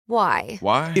Why?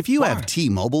 Why? If you have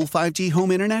T-Mobile 5G home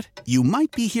internet, you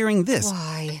might be hearing this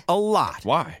Why? a lot.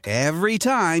 Why? Every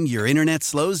time your internet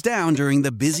slows down during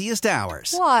the busiest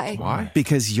hours. Why? Why?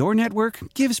 Because your network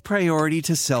gives priority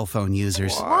to cell phone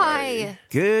users. Why?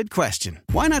 Good question.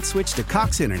 Why not switch to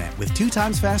Cox Internet with 2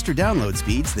 times faster download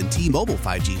speeds than T-Mobile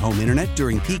 5G home internet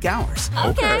during peak hours?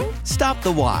 Okay. Stop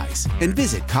the whys and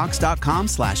visit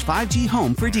cox.com/5G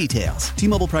home for details.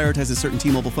 T-Mobile prioritizes certain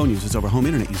T-Mobile phone users over home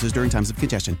internet users during times of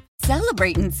congestion.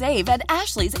 Celebrate and save at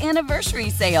Ashley's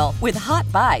Anniversary Sale. With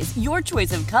Hot Buys, your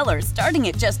choice of colors starting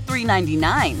at just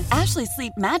 $3.99. Ashley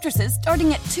Sleep mattresses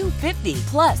starting at $2.50.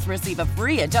 Plus, receive a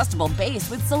free adjustable base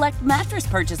with select mattress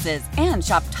purchases. And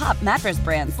shop top mattress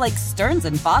brands like Stearns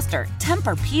 & Foster,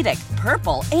 Tempur-Pedic,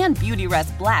 Purple, and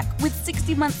Beautyrest Black with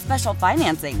 60-month special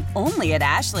financing. Only at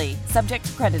Ashley. Subject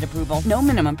to credit approval. No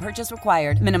minimum purchase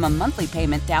required. Minimum monthly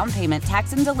payment, down payment,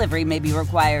 tax, and delivery may be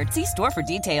required. See store for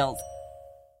details.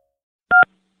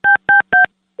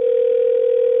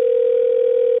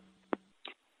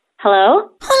 Hello?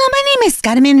 Hello, my name is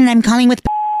Carmen and I'm calling with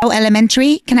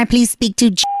Elementary. Can I please speak to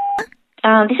This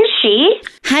is she.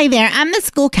 Hi there, I'm the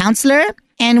school counselor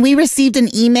and we received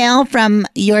an email from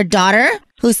your daughter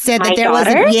who said that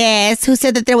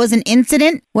there was an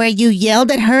incident where you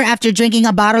yelled at her after drinking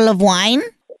a bottle of wine.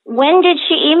 When did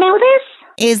she email this?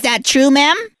 Is that true,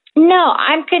 ma'am? No,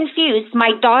 I'm confused.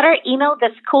 My daughter emailed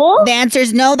the school? The answer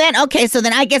is no then? Okay, so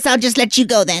then I guess I'll just let you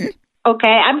go then. Okay,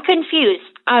 I'm confused.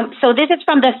 So this is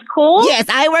from the school? Yes,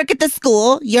 I work at the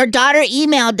school. Your daughter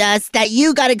emailed us that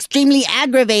you got extremely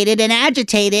aggravated and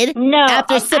agitated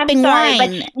after sipping I'm sorry,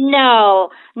 wine. But no,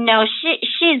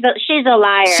 she's a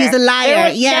liar. She's a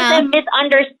liar, There's a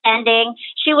misunderstanding.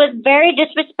 She was very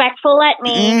disrespectful at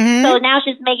me, so now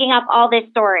she's making up all this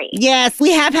story. Yes,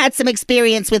 we have had some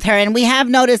experience with her, and we have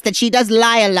noticed that she does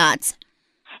lie a lot.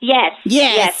 Yes,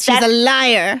 she's a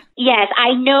liar. Yes,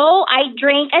 I know. I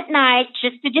drink at night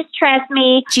just to distress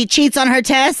me. She cheats on her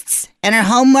tests and her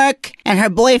homework and her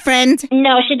boyfriend.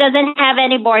 No, she doesn't have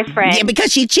any boyfriend. Yeah,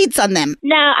 because she cheats on them.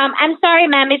 No, I'm sorry,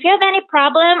 ma'am. If you have any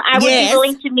problem, I would be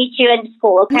willing to meet you in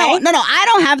school, okay? No, I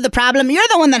don't have the problem. You're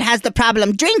the one that has the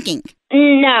problem drinking.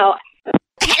 No.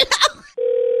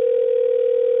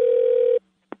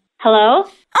 Hello?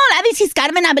 Hola, this is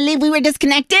Carmen. I believe we were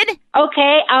disconnected.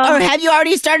 Okay. Or have you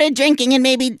already started drinking and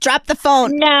maybe dropped the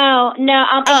phone? No.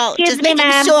 Excuse me,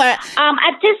 ma'am. Sure.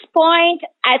 At this point,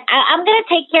 I'm going to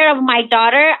take care of my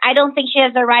daughter. I don't think she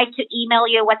has the right to email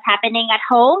you what's happening at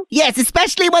home. Yes,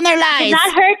 especially when they're lies. She's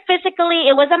not hurt physically.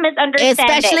 It was a misunderstanding.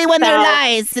 Especially when they're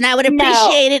lies. And I would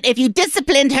appreciate it if you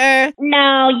disciplined her.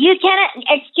 No, you cannot.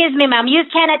 Excuse me, ma'am. You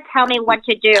cannot tell me what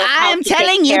to do. I'm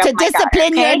telling you to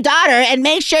discipline your daughter and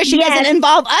make sure she doesn't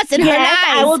involve us in her lives.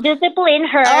 I will discipline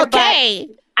her. Okay.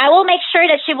 But I will make sure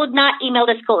that she would not email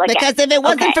the school again. Because if it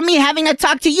wasn't for me having to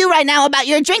talk to you right now about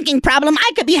your drinking problem,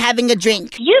 I could be having a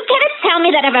drink. You cannot tell me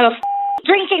that I have a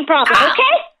drinking problem,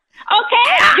 okay? Okay?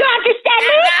 You understand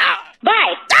me?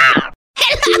 Bye.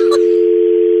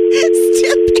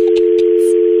 Stupid.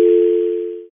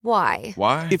 Why?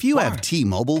 Why? If you have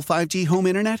T-Mobile 5G home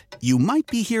internet, you might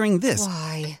be hearing this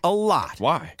Why? a lot.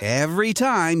 Why? Every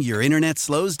time your internet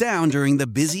slows down during the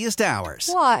busiest hours.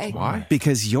 Why? Why?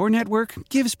 Because your network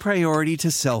gives priority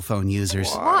to cell phone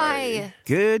users. Why?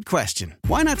 Good question.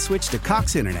 Why not switch to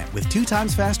Cox Internet with 2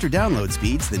 times faster download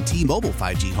speeds than T-Mobile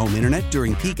 5G home internet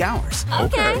during peak hours?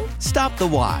 Okay. Stop the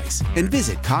whys and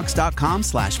visit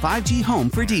cox.com/5G home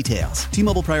for details.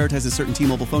 T-Mobile prioritizes certain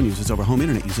T-Mobile phone users over home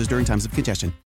internet users during times of congestion.